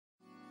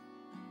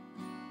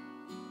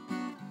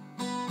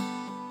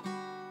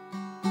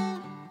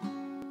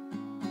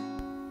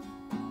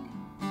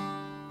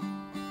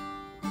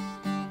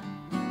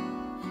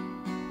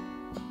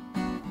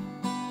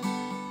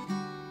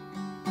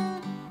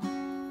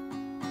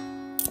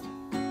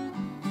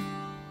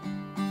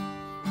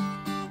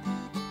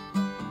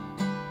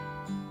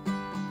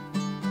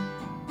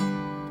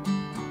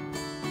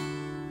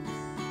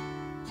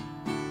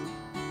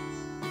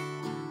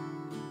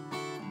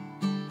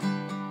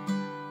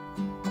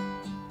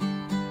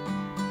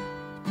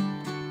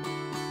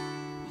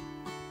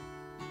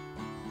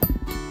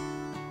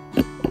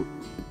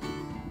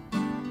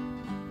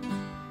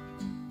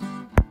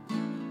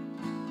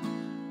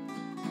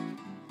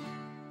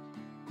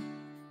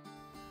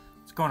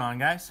What's going on,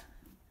 guys?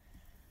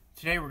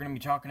 Today we're going to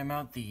be talking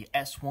about the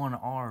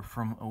S1R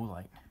from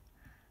Olight.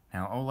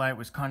 Now, Olight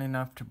was kind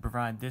enough to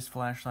provide this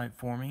flashlight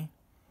for me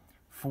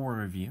for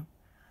review.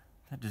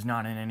 That does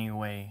not in any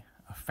way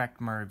affect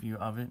my review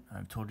of it.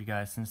 I've told you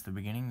guys since the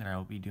beginning that I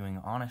will be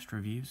doing honest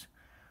reviews,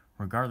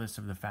 regardless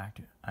of the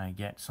fact I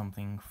get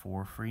something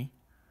for free.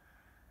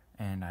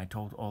 And I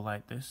told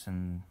Olight this,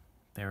 and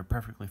they were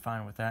perfectly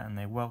fine with that, and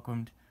they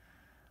welcomed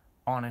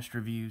honest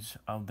reviews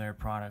of their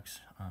products.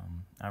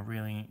 I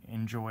really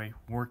enjoy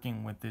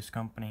working with this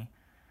company.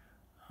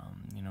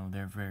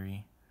 They're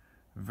very,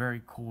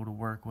 very cool to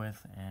work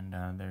with, and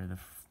they're the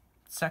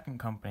second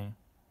company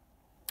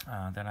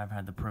that I've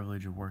had the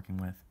privilege of working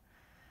with.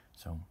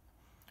 So,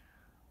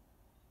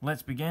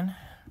 let's begin.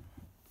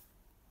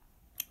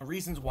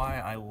 Reasons why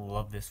I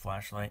love this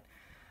flashlight.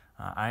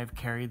 I've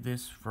carried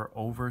this for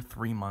over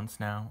 3 months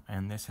now,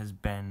 and this has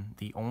been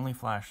the only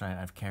flashlight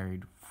I've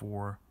carried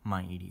for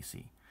my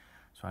EDC.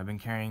 So I've been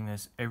carrying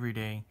this every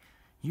day,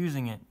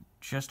 using it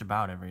just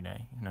about every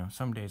day.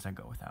 Some days I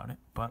go without it,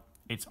 but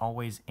it's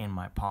always in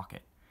my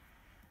pocket.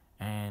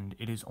 And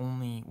it is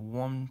only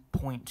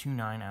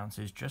 1.29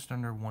 ounces, just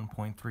under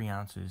 1.3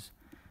 ounces.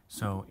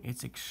 So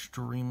it's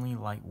extremely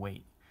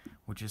lightweight,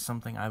 which is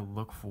something I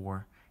look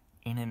for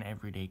in an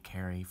everyday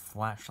carry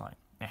flashlight.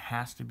 It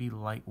has to be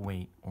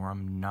lightweight or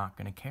I'm not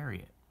going to carry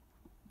it.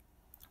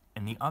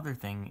 And the other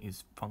thing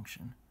is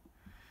function.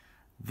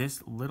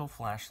 This little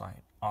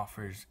flashlight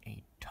offers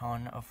a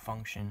ton of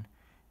function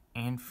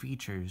and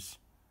features,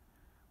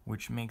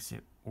 which makes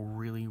it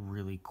really,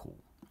 really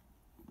cool.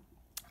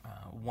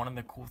 One of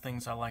the cool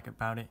things I like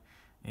about it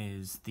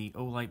is the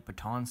Olight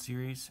Baton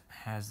series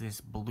has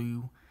this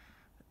blue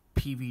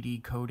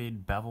PVD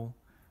coated bevel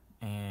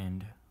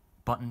and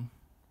button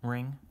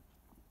ring,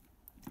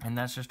 and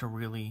that's just a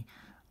really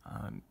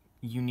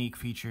unique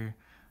feature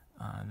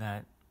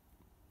that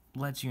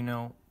lets you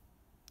know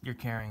you're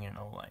carrying an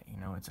Olight.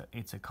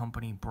 It's a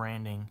company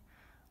branding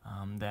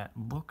that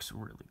looks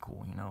really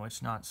cool.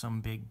 It's not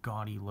some big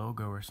gaudy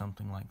logo or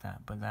something like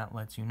that, but that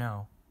lets you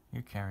know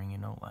you're carrying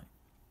an Olight.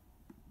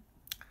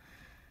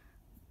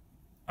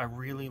 I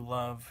really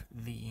love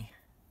the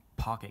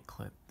pocket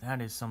clip.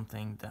 That is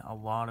something that a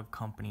lot of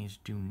companies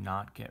do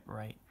not get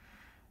right.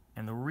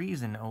 And the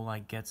reason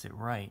Olight gets it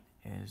right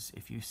is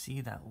if you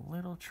see that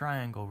little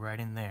triangle right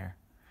in there,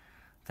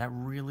 that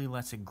really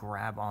lets it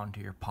grab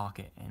onto your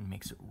pocket and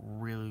makes it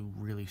really,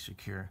 really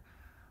secure.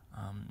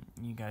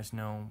 You guys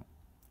know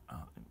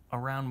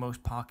around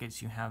most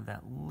pockets you have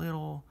that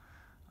little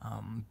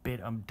bit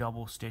of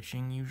double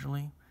stitching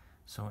usually.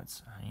 So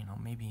it's,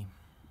 maybe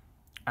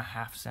a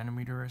 ½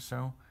 centimeter or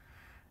so.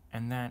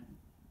 And that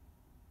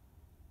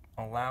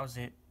allows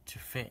it to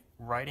fit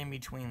right in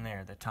between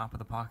there, the top of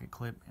the pocket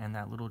clip and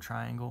that little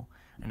triangle.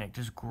 And it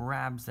just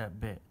grabs that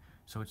bit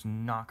so it's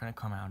not going to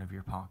come out of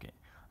your pocket.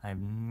 I've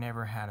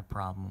never had a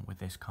problem with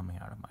this coming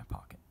out of my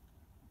pocket.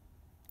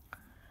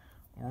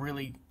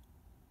 Really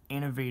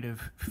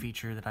innovative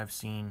feature that I've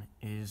seen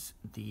is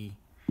the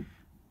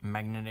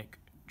magnetic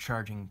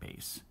charging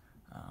base.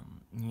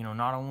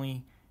 Not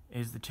only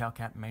is the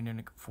Tailcap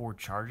magnetic for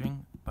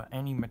charging, but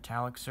any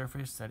metallic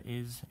surface that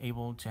is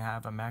able to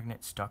have a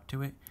magnet stuck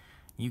to it,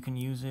 you can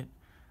use it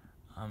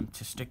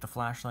to stick the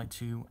flashlight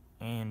to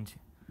and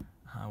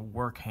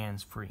work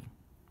hands-free.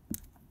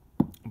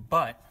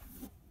 But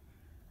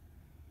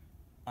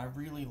I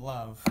really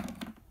love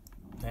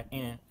that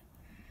in it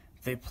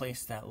they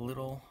place that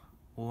little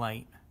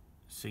light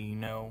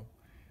so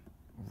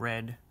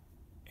red,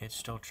 it's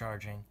still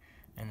charging,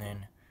 and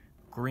then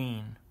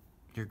green,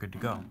 you're good to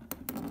go.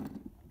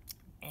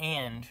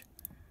 And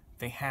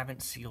they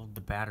haven't sealed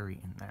the battery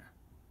in there,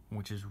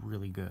 which is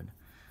really good.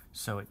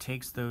 So it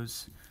takes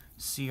those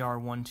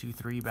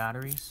RCR123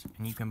 batteries,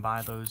 and you can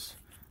buy those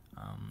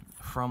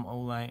from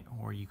Olight,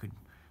 or you could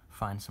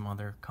find some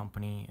other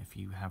company if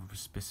you have a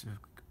specific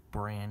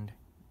brand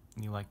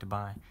you like to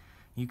buy.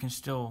 You can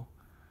still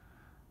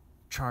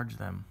charge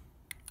them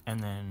and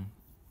then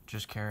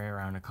just carry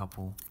around a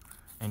couple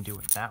and do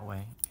it that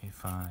way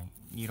if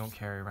you don't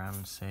carry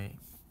around, say,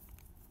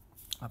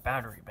 a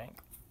battery bank.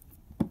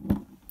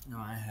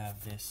 Now I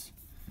have this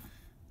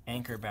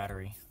Anchor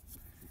battery,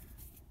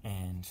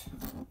 and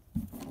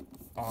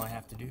all I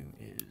have to do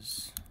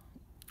is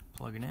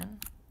plug it in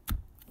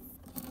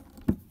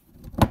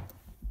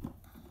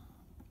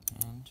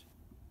and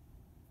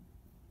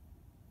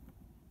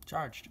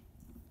charged.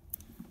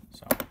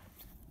 So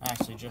I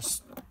actually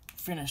just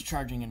finished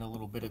charging it a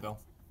little bit ago.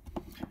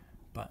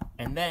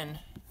 And then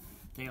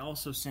they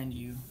also send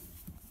you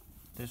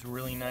this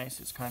really nice,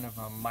 it's kind of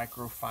a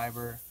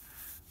microfiber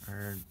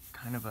or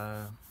kind of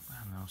a,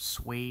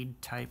 suede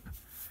type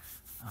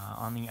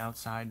on the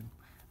outside.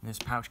 And this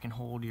pouch can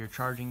hold your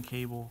charging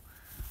cable.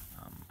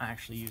 I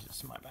actually use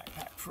this in my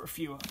backpack for a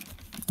few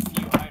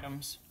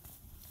items.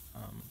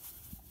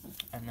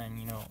 And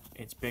then,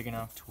 it's big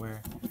enough to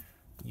where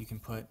you can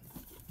put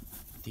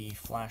the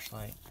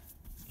flashlight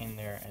in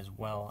there as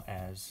well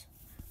as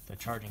the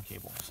charging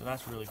cable. So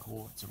that's really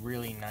cool. It's a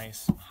really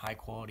nice, high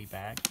quality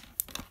bag.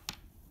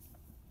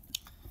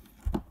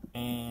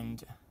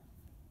 And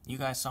you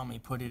guys saw me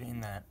put it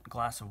in that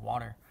glass of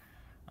water.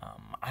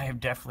 I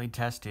have definitely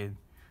tested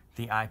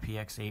the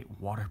IPX-8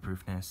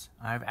 waterproofness.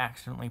 I've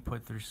accidentally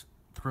put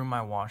through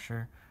my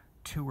washer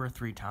 2 or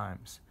 3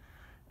 times.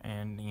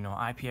 And, you know,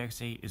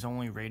 IPX-8 is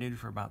only rated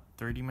for about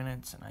 30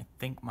 minutes, and I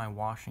think my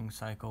washing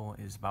cycle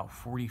is about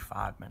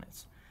 45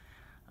 minutes.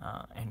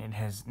 And it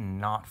has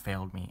not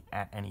failed me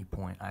at any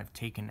point. I've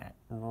taken it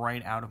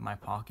right out of my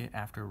pocket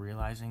after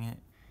realizing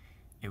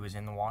it was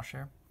in the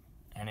washer,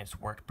 and it's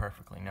worked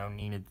perfectly.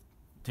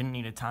 Didn't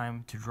need a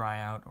time to dry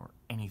out or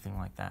anything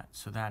like that.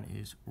 So that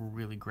is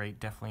really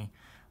great. Definitely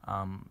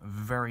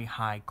very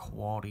high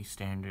quality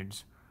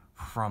standards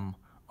from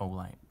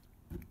Olight.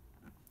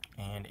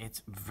 And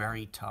it's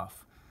very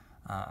tough.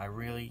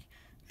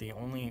 The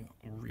only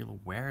real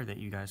wear that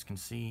you guys can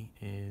see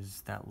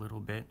is that little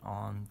bit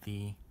on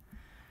the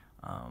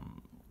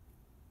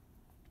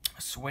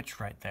switch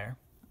right there.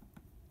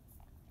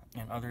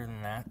 And other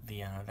than that,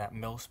 that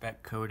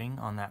Mil-Spec coating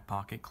on that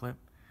pocket clip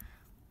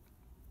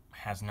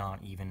has not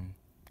even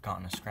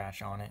gotten a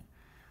scratch on it.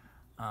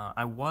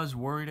 I was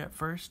worried at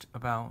first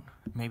about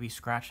maybe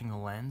scratching the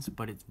lens,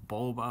 but it's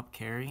bulb up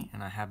carry,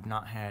 and I have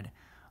not had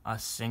a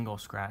single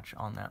scratch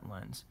on that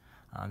lens.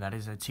 That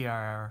is a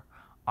TIR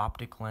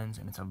optic lens,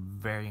 and it's a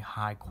very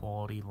high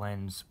quality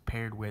lens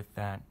paired with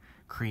that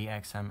Cree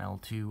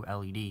XM-L2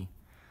 LED.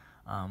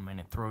 And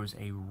it throws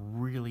a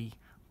really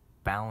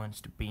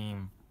balanced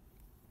beam.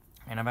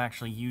 And I've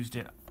actually used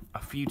it a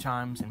few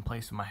times in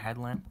place of my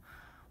headlamp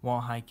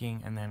while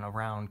hiking, and then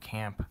around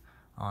camp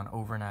on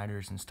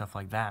overnighters and stuff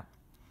like that.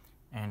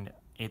 And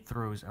it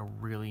throws a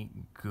really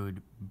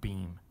good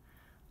beam.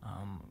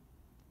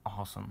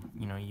 Awesome.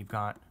 You know, you've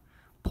got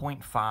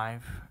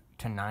 0.5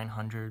 to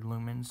 900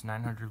 lumens.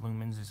 900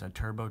 lumens is a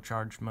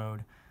turbocharged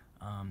mode.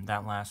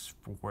 That lasts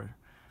for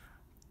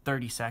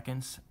 30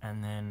 seconds,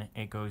 and then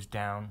it goes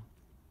down,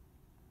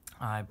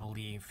 I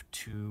believe,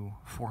 to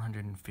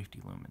 450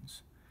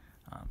 lumens.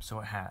 So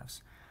it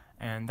halves.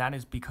 And that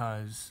is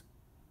because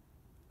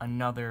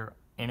another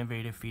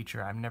innovative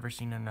feature, I've never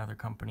seen another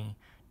company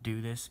do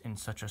this in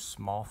such a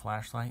small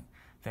flashlight.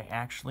 They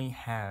actually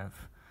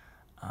have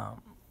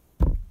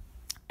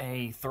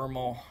a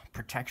thermal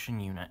protection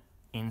unit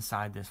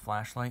inside this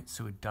flashlight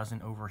so it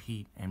doesn't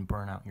overheat and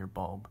burn out your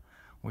bulb,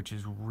 which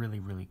is really,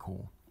 really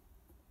cool.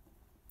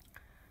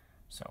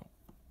 So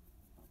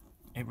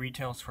it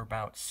retails for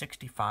about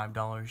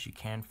 $65. You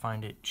can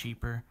find it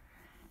cheaper.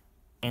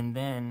 And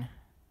then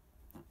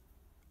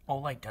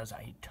Olight does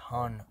a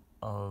ton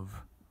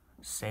of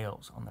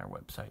sales on their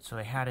website. So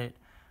they had it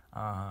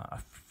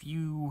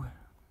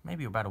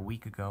maybe about a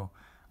week ago,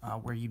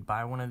 where you'd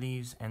buy one of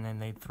these and then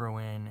they'd throw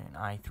in an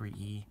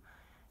i3E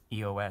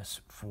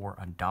EOS for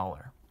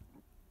 $1.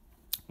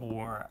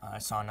 Or I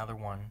saw another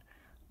one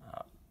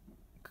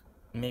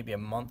maybe a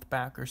month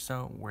back or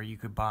so where you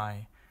could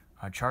buy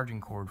a charging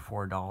cord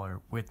for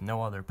 $1 with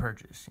no other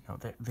purchase. You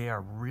know, they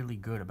are really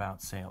good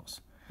about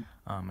sales.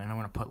 And I'm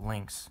going to put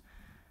links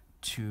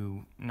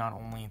to not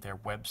only their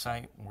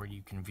website where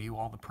you can view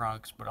all the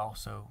products, but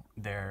also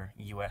their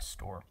US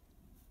store,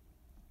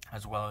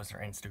 as well as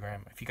their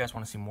Instagram. If you guys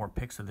want to see more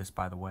pics of this,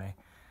 by the way,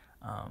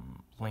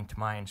 link to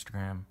my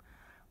Instagram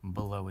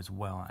below as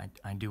well.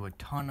 I do a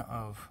ton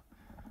of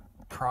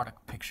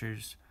product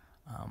pictures,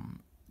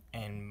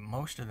 and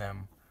most of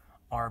them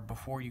are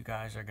before you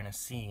guys are going to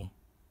see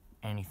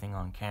anything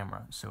on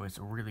camera. So it's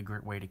a really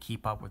great way to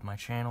keep up with my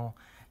channel,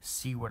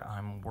 see what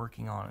I'm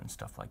working on and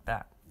stuff like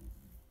that.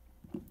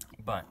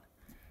 But,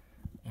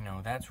 you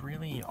know, that's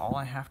really all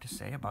I have to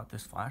say about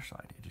this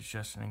flashlight. It is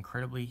just an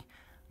incredibly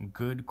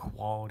good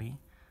quality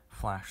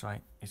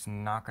flashlight. It's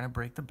not going to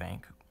break the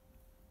bank.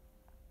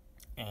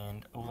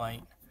 And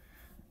Olight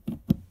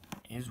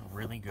is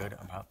really good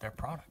about their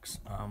products.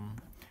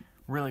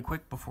 Really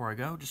quick before I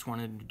go, just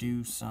wanted to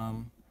do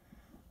some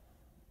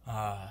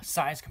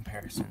size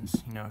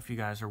comparisons. You know, if you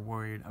guys are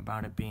worried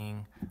about it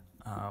being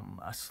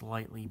a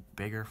slightly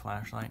bigger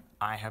flashlight,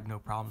 I have no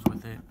problems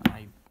with it.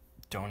 I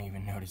don't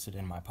even notice it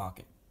in my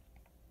pocket.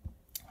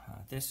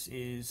 This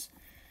is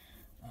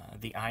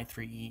the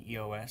i3E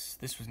EOS.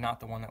 This was not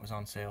the one that was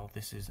on sale.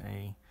 This is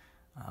a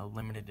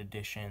limited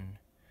edition.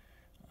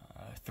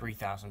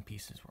 3,000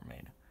 pieces were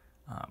made.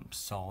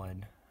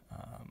 Solid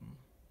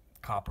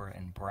copper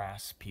and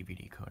brass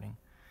PVD coating.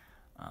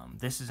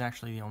 This is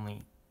actually the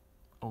only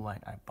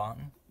Olight I've bought.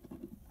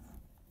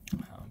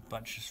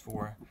 But just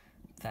for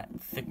that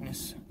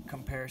thickness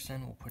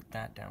comparison, we'll put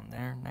that down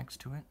there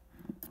next to it.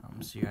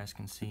 So you guys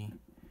can see,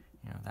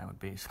 you know, that would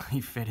basically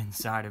fit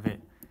inside of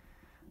it.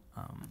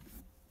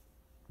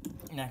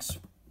 Next,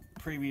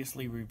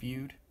 previously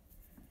reviewed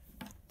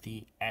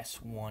the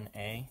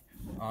S1A.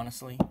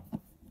 Honestly,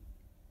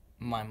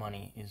 my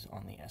money is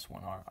on the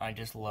S1R. I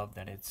just love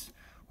that it's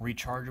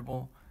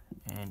rechargeable,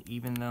 and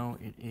even though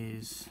it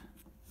is,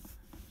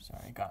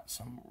 sorry, I got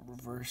some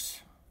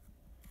reverse,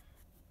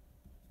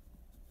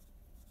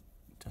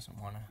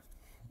 doesn't want to,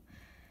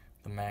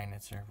 the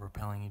magnets are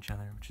repelling each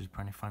other, which is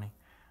pretty funny.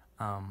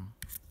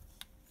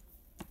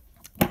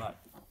 But,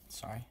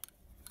 sorry.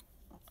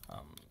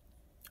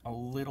 a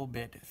little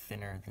bit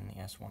thinner than the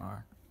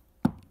S1R,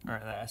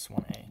 or the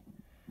S1A.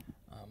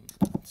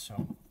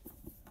 So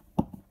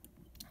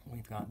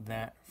we've got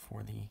that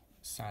for the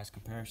size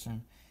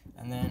comparison.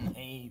 And then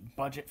a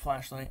budget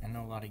flashlight. I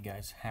know a lot of you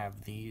guys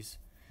have these,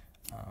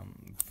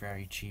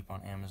 very cheap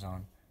on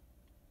Amazon.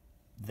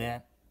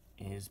 That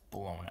is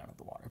blown out of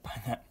the water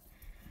by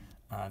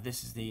that.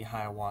 This is the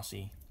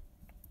Hiawassee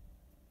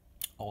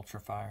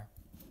Ultrafire.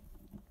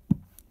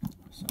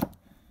 So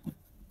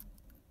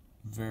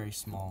very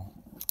small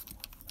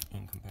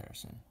in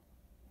comparison.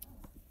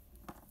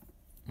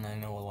 And I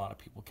know a lot of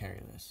people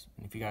carry this.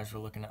 And if you guys are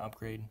looking to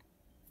upgrade,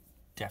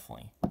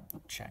 definitely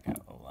check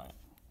out Olight.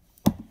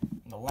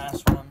 The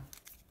last one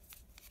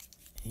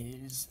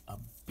is a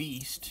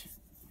beast.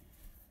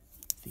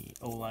 The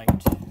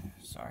Olight,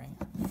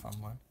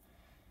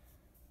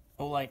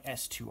 Olight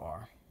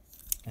S1R.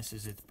 This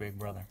is its big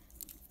brother.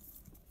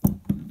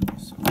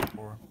 So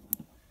for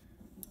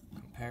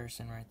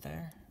comparison right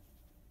there,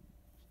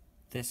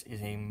 this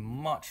is a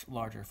much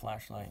larger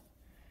flashlight.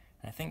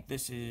 I think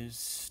this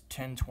is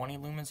 1020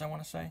 lumens, I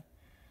want to say.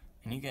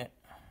 And you get,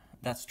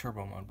 that's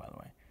turbo mode, by the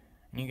way.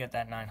 And you get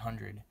that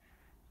 900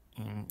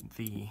 in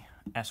the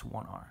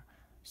S1R.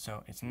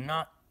 So it's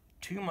not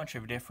too much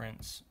of a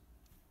difference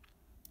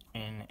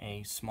in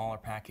a smaller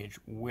package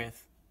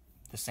with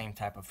the same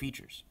type of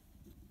features.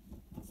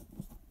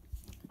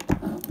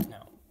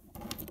 Now,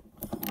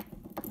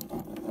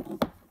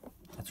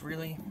 that's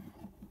really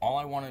all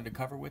I wanted to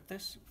cover with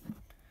this.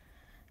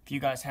 If you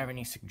guys have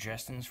any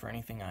suggestions for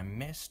anything I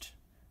missed,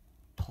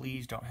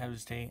 please don't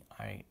hesitate.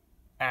 I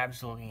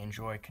absolutely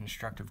enjoy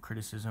constructive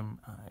criticism.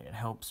 It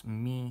helps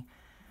me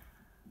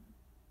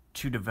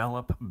to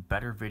develop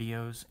better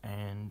videos,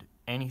 and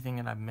anything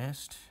that I've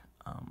missed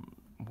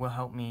will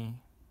help me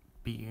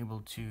be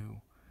able to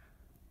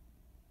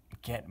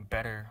get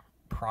better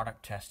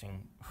product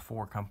testing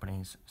for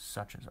companies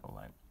such as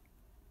Olight.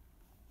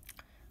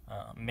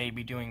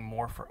 Maybe doing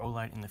more for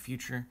Olight in the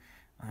future.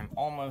 I'm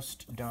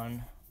almost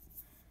done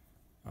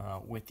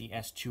with the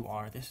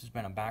S2R. This has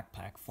been a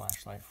backpack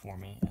flashlight for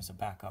me as a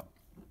backup,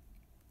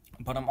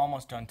 but I'm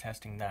almost done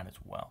testing that as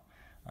well.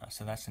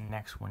 So that's the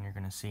next one you're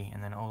going to see.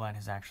 And then Olight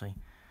has actually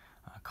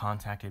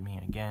contacted me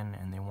again,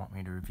 and they want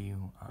me to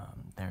review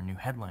their new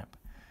headlamp.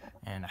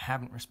 And I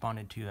haven't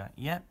responded to that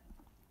yet,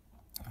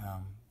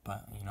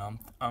 but you know,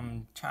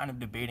 I'm kind of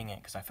debating it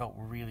because I felt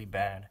really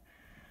bad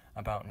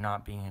about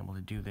not being able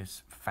to do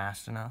this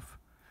fast enough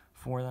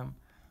for them.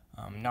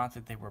 Not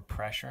that they were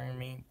pressuring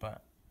me,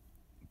 but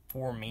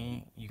for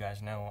me, you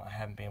guys know I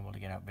haven't been able to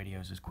get out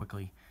videos as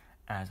quickly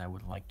as I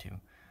would like to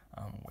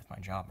with my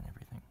job and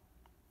everything.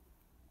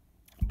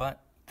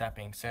 But that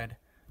being said,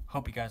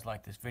 hope you guys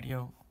like this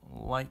video.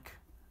 Like,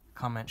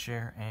 comment,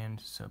 share,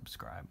 and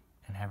subscribe,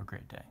 and have a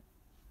great day.